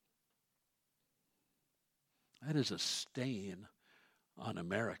 That is a stain on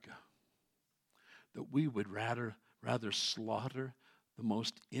America, that we would rather slaughter the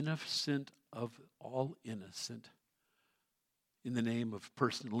most innocent of all innocent in the name of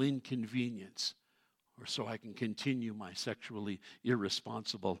personal inconvenience, or so I can continue my sexually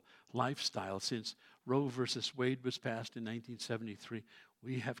irresponsible lifestyle. Since Roe versus Wade was passed in 1973,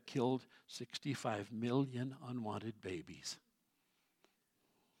 we have killed 65 million unwanted babies.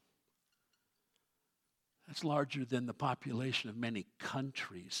 That's larger than the population of many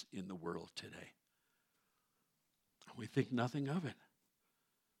countries in the world today. We think nothing of it.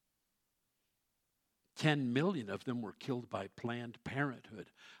 10 million of them were killed by Planned Parenthood.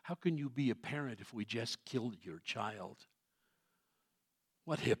 How can you be a parent if we just killed your child?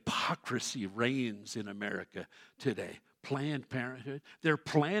 What hypocrisy reigns in America today. Planned Parenthood, they're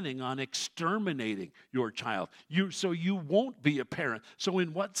planning on exterminating your child. So you won't be a parent. So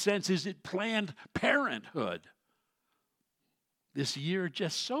in what sense is it Planned Parenthood? This year,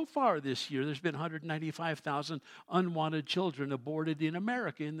 just so far this year, there's been 195,000 unwanted children aborted in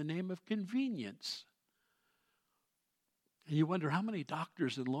America in the name of convenience. And you wonder how many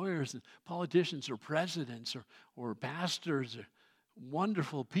doctors and lawyers and politicians or presidents or pastors or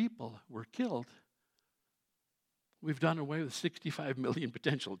wonderful people were killed. We've done away with 65 million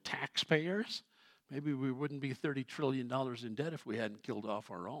potential taxpayers. Maybe we wouldn't be $30 trillion in debt if we hadn't killed off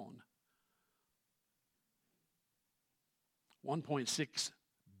our own. 1.6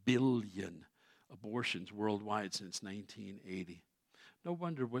 billion abortions worldwide since 1980. No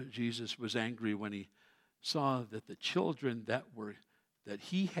wonder Jesus was angry when he saw that the children that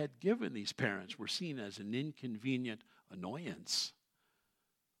he had given these parents were seen as an inconvenient annoyance.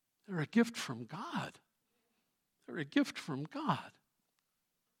 They're a gift from God. They're a gift from God.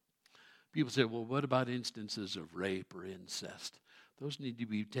 People say, well, what about instances of rape or incest? Those need to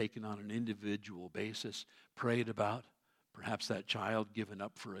be taken on an individual basis, prayed about. Perhaps that child given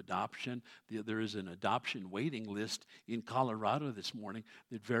up for adoption. There is an adoption waiting list in Colorado this morning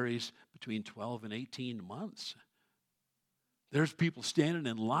that varies between 12 and 18 months. There's people standing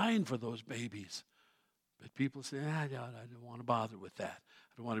in line for those babies. But people say, I don't want to bother with that.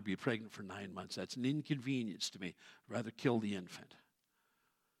 I don't want to be pregnant for 9 months. That's an inconvenience to me. I'd rather kill the infant.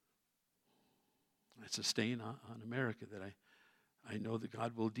 It's a stain on America that I know that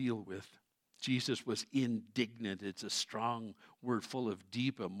God will deal with. Jesus was indignant. It's a strong word full of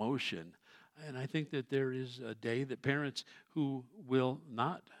deep emotion. And I think that there is a day that parents who will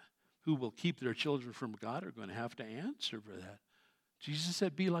keep their children from God are going to have to answer for that. Jesus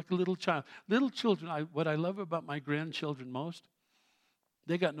said, be like a little child. Little children, what I love about my grandchildren most,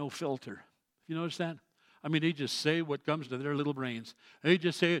 they got no filter. You notice that? I mean, they just say what comes to their little brains. They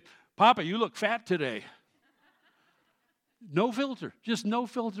just say, Papa, you look fat today. No filter, just no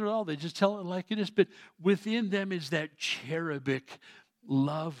filter at all. They just tell it like it is. But within them is that cherubic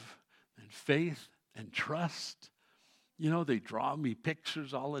love and faith and trust. You know, they draw me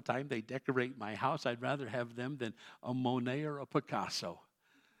pictures all the time. They decorate my house. I'd rather have them than a Monet or a Picasso.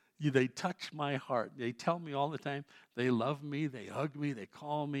 They touch my heart. They tell me all the time they love me. They hug me. They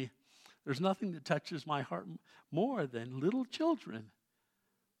call me. There's nothing that touches my heart more than little children.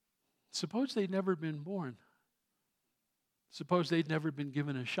 Suppose they'd never been born. Suppose they'd never been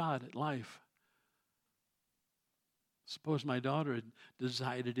given a shot at life. Suppose my daughter had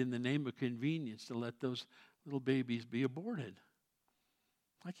decided in the name of convenience to let those little babies be aborted.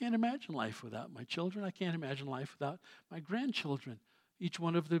 I can't imagine life without my children. I can't imagine life without my grandchildren. Each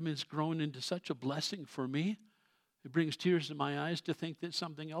one of them has grown into such a blessing for me. It brings tears to my eyes to think that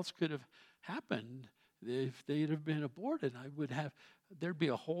something else could have happened. If they'd have been aborted, there'd be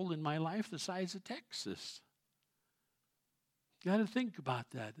a hole in my life the size of Texas. You got to think about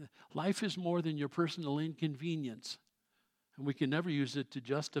that. Life is more than your personal inconvenience. And we can never use it to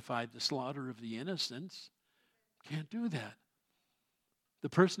justify the slaughter of the innocents. Can't do that. The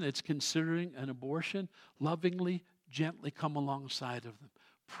person that's considering an abortion, lovingly, gently come alongside of them.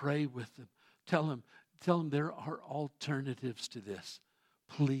 Pray with them. Tell them there are alternatives to this.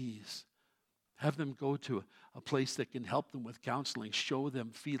 Please. Have them go to a place that can help them with counseling. Show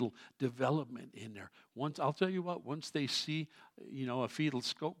them fetal development in there. I'll tell you what, once they see, a fetal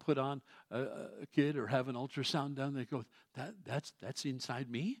scope put on a kid or have an ultrasound done, they go, that's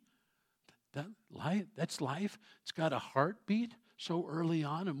inside me? That's life? It's got a heartbeat so early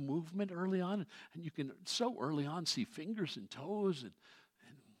on, a movement early on, and you can so early on see fingers and toes. And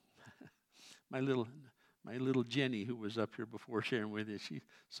my little Jenny, who was up here before sharing with you, she's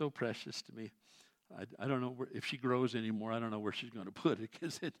so precious to me. I don't know if she grows anymore. I don't know where she's going to put it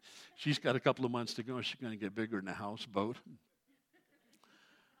because she's got a couple of months to go. She's going to get bigger than a houseboat.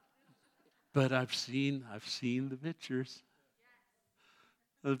 But I've seen the pictures.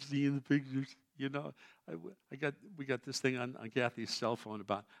 I've seen the pictures. We got this thing on Kathy's cell phone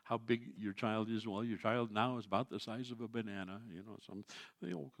about how big your child is. Well, your child now is about the size of a banana.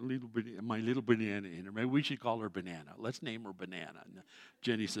 My little banana in her. Maybe we should call her Banana. Let's name her Banana. And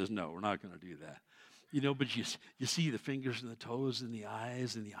Jenny says, no, we're not going to do that. But you see the fingers and the toes and the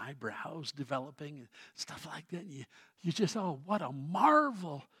eyes and the eyebrows developing and stuff like that. And you just, what a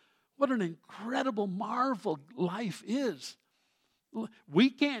marvel. What an incredible marvel life is. We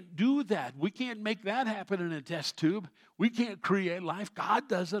can't do that. We can't make that happen in a test tube. We can't create life. God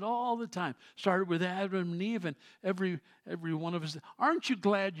does it all the time. Started with Adam and Eve, and every one of us. Aren't you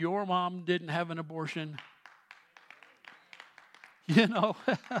glad your mom didn't have an abortion?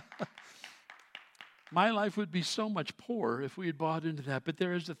 My life would be so much poorer if we had bought into that. But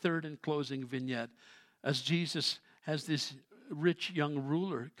there is a third and closing vignette. As Jesus has this rich young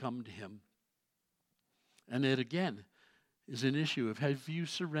ruler come to him. And it again is an issue of, have you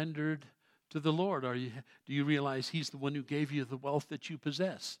surrendered to the Lord? Do you realize he's the one who gave you the wealth that you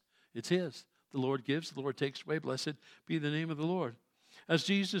possess? It's his. The Lord gives, the Lord takes away. Blessed be the name of the Lord. As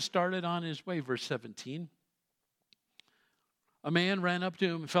Jesus started on his way, verse 17, a man ran up to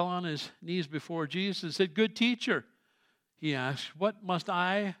him and fell on his knees before Jesus and said, "Good teacher," he asked, "what must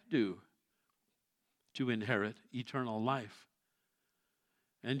I do to inherit eternal life?"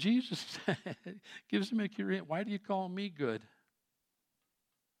 And Jesus gives him a curious, why do you call me good?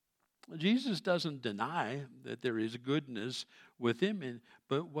 Jesus doesn't deny that there is goodness with him,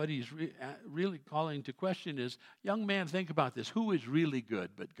 but what he's really calling to question is, young man, think about this. Who is really good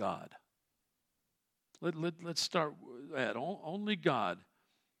but God? Let's start with that. Only God.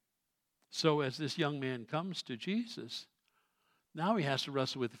 So as this young man comes to Jesus, now he has to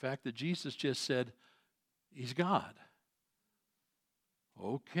wrestle with the fact that Jesus just said, he's God.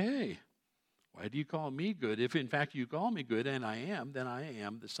 Okay. Why do you call me good? If in fact you call me good, and I am, then I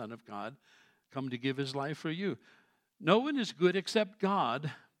am the Son of God, come to give his life for you. No one is good except God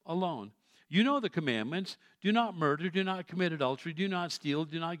alone. You know the commandments. Do not murder, do not commit adultery, do not steal,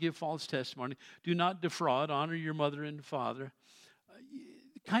 do not give false testimony, do not defraud, honor your mother and father.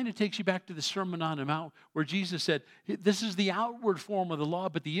 It kind of takes you back to the Sermon on the Mount where Jesus said, this is the outward form of the law,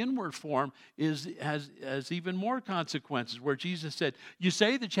 but the inward form has even more consequences, where Jesus said, you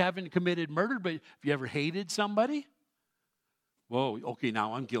say that you haven't committed murder, but have you ever hated somebody? Whoa, okay,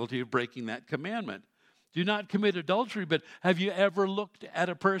 now I'm guilty of breaking that commandment. Do not commit adultery, but have you ever looked at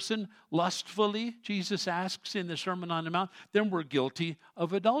a person lustfully? Jesus asks in the Sermon on the Mount. Then we're guilty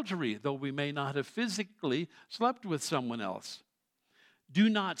of adultery, though we may not have physically slept with someone else. Do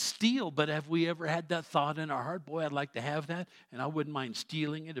not steal, but have we ever had that thought in our heart? Boy, I'd like to have that, and I wouldn't mind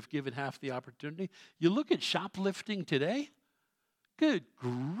stealing it if given half the opportunity. You look at shoplifting today, good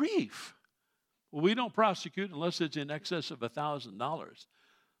grief. Well, we don't prosecute unless it's in excess of $1,000.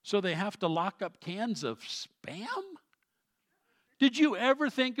 So they have to lock up cans of Spam? Did you ever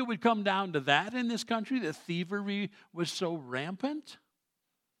think it would come down to that in this country, that thievery was so rampant?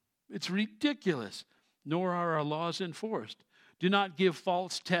 It's ridiculous. Nor are our laws enforced. Do not give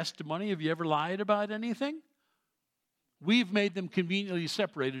false testimony. Have you ever lied about anything? We've made them conveniently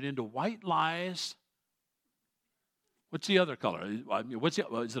separated into white lies. What's the other color? I mean, is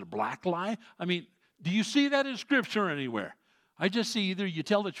it a black lie? I mean, do you see that in Scripture anywhere? I just see either you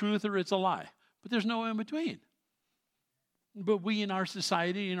tell the truth or it's a lie. But there's no in between. But we in our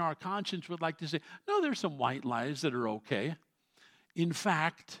society, in our conscience, would like to say, no, there's some white lies that are okay. In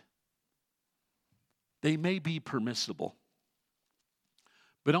fact, they may be permissible,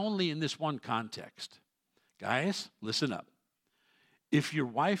 but only in this one context. Guys, listen up. If your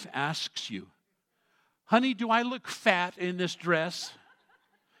wife asks you, honey, do I look fat in this dress?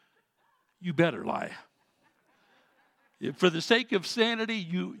 You better lie. For the sake of sanity,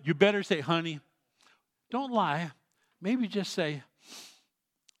 you better say, honey, don't lie. Maybe just say,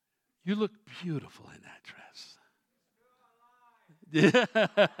 you look beautiful in that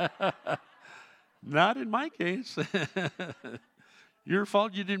dress. Not in my case. Your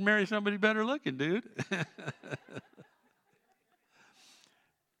fault you didn't marry somebody better looking, dude.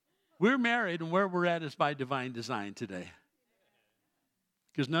 We're married, and where we're at is by divine design today.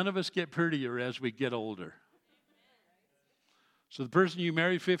 Because none of us get prettier as we get older. So the person you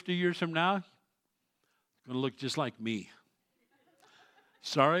marry 50 years from now is going to look just like me.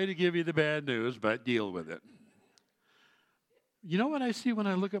 Sorry to give you the bad news, but deal with it. You know what I see when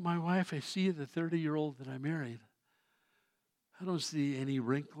I look at my wife? I see the 30-year-old that I married. I don't see any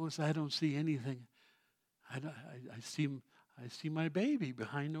wrinkles. I don't see anything. I see my baby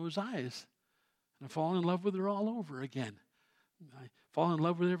behind those eyes. And I fall in love with her all over again. I fall in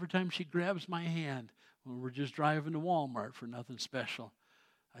love with her every time she grabs my hand when we're just driving to Walmart for nothing special.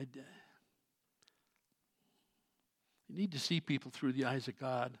 You need to see people through the eyes of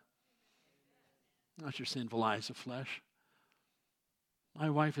God, not your sinful eyes of flesh. My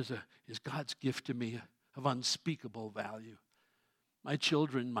wife is God's gift to me of unspeakable value. My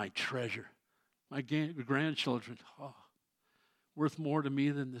children, my treasure. My grandchildren, worth more to me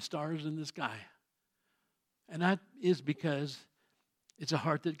than the stars in the sky. And that is because it's a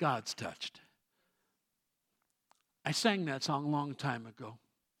heart that God's touched. I sang that song a long time ago.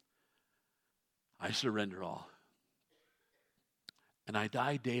 I surrender all. And I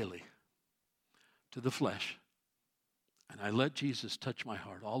die daily to the flesh. And I let Jesus touch my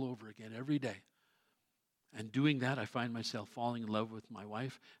heart all over again every day. And doing that, I find myself falling in love with my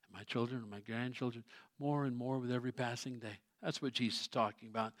wife and my children and my grandchildren more and more with every passing day. That's what Jesus is talking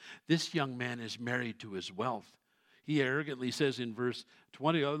about. This young man is married to his wealth. He arrogantly says in verse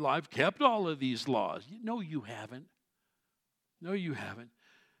 20, oh, I've kept all of these laws. No, you haven't. No, you haven't.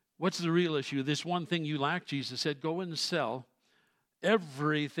 What's the real issue? This one thing you lack, Jesus said, go and sell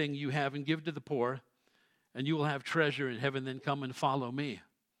everything you have and give to the poor, and you will have treasure in heaven. Then come and follow me.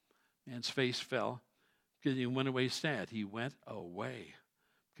 Man's face fell because he went away sad. He went away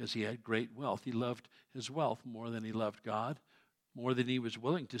because he had great wealth. He loved his wealth more than he loved God, more than he was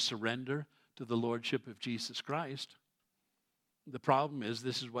willing to surrender to the lordship of Jesus Christ. The problem is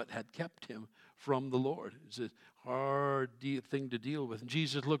this is what had kept him from the Lord. It's a hard thing to deal with. And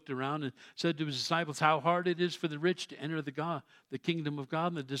Jesus looked around and said to his disciples, how hard it is for the rich to enter the kingdom of God.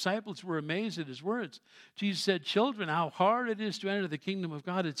 And the disciples were amazed at his words. Jesus said, children, how hard it is to enter the kingdom of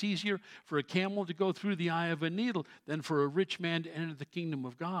God. It's easier for a camel to go through the eye of a needle than for a rich man to enter the kingdom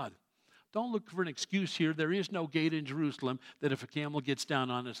of God. Don't look for an excuse here. There is no gate in Jerusalem that if a camel gets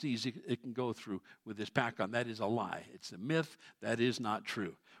down on its knees, it can go through with his pack on. That is a lie. It's a myth. That is not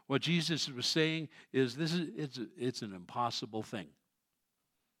true. What Jesus was saying is it's an impossible thing.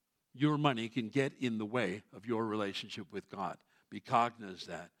 Your money can get in the way of your relationship with God. Be cognizant of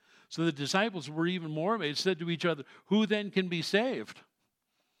that. So the disciples were even more amazed, said to each other, who then can be saved?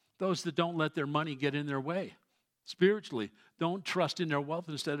 Those that don't let their money get in their way. Spiritually, don't trust in their wealth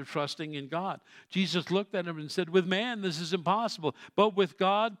instead of trusting in God. Jesus looked at him and said, with man, this is impossible. But with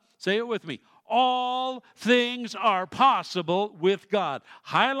God, say it with me, all things are possible with God.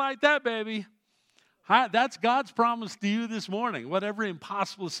 Highlight that, baby. That's God's promise to you this morning, whatever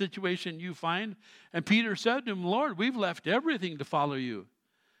impossible situation you find. And Peter said to him, Lord, we've left everything to follow you.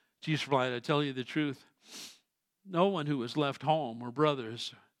 Jesus replied, I tell you the truth. No one who has left home or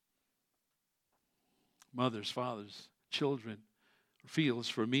brothers, mothers, fathers, children, fields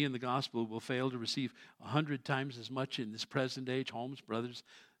for me in the gospel will fail to receive 100 times as much in this present age, homes, brothers,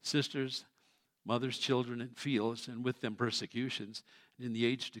 sisters, mothers, children, and fields, and with them persecutions, and in the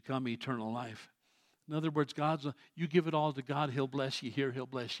age to come, eternal life. In other words, you give it all to God, he'll bless you here, he'll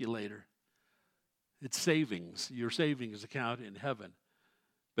bless you later. It's savings, your savings account in heaven.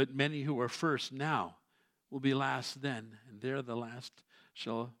 But many who are first now will be last then, and there the last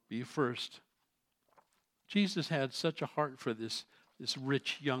shall be first. Jesus had such a heart for this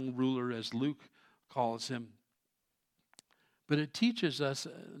rich young ruler, as Luke calls him. But it teaches us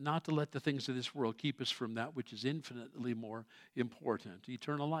not to let the things of this world keep us from that which is infinitely more important,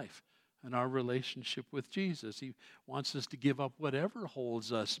 eternal life and our relationship with Jesus. He wants us to give up whatever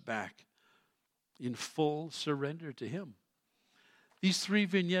holds us back in full surrender to him. These 3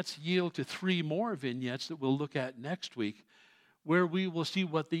 vignettes yield to 3 more vignettes that we'll look at next week, where we will see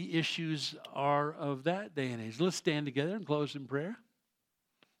what the issues are of that day and age. Let's stand together and close in prayer.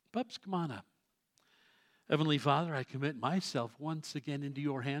 Pups, come on up. Heavenly Father, I commit myself once again into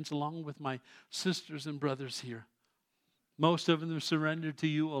your hands along with my sisters and brothers here. Most of them surrendered to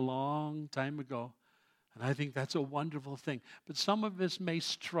you a long time ago, and I think that's a wonderful thing. But some of us may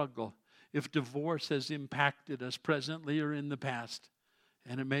struggle if divorce has impacted us presently or in the past,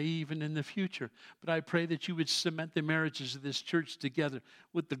 and it may even in the future. But I pray that you would cement the marriages of this church together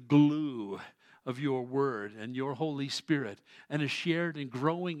with the glue of your word and your Holy Spirit, and a shared and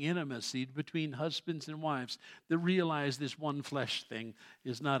growing intimacy between husbands and wives that realize this one flesh thing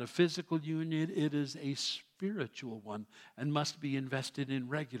is not a physical union, it is a spiritual one and must be invested in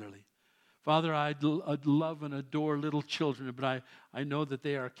regularly. Father, I'd love and adore little children, but I know that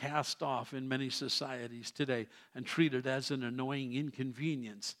they are cast off in many societies today and treated as an annoying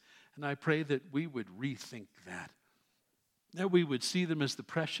inconvenience. And I pray that we would rethink that we would see them as the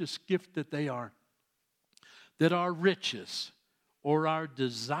precious gift that they are, that our riches or our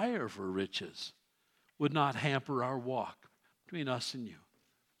desire for riches would not hamper our walk between us and you.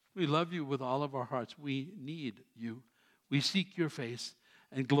 We love you with all of our hearts. We need you. We seek your face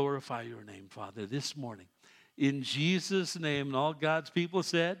and glorify your name, Father, this morning. In Jesus' name, and all God's people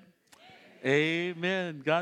said, amen. God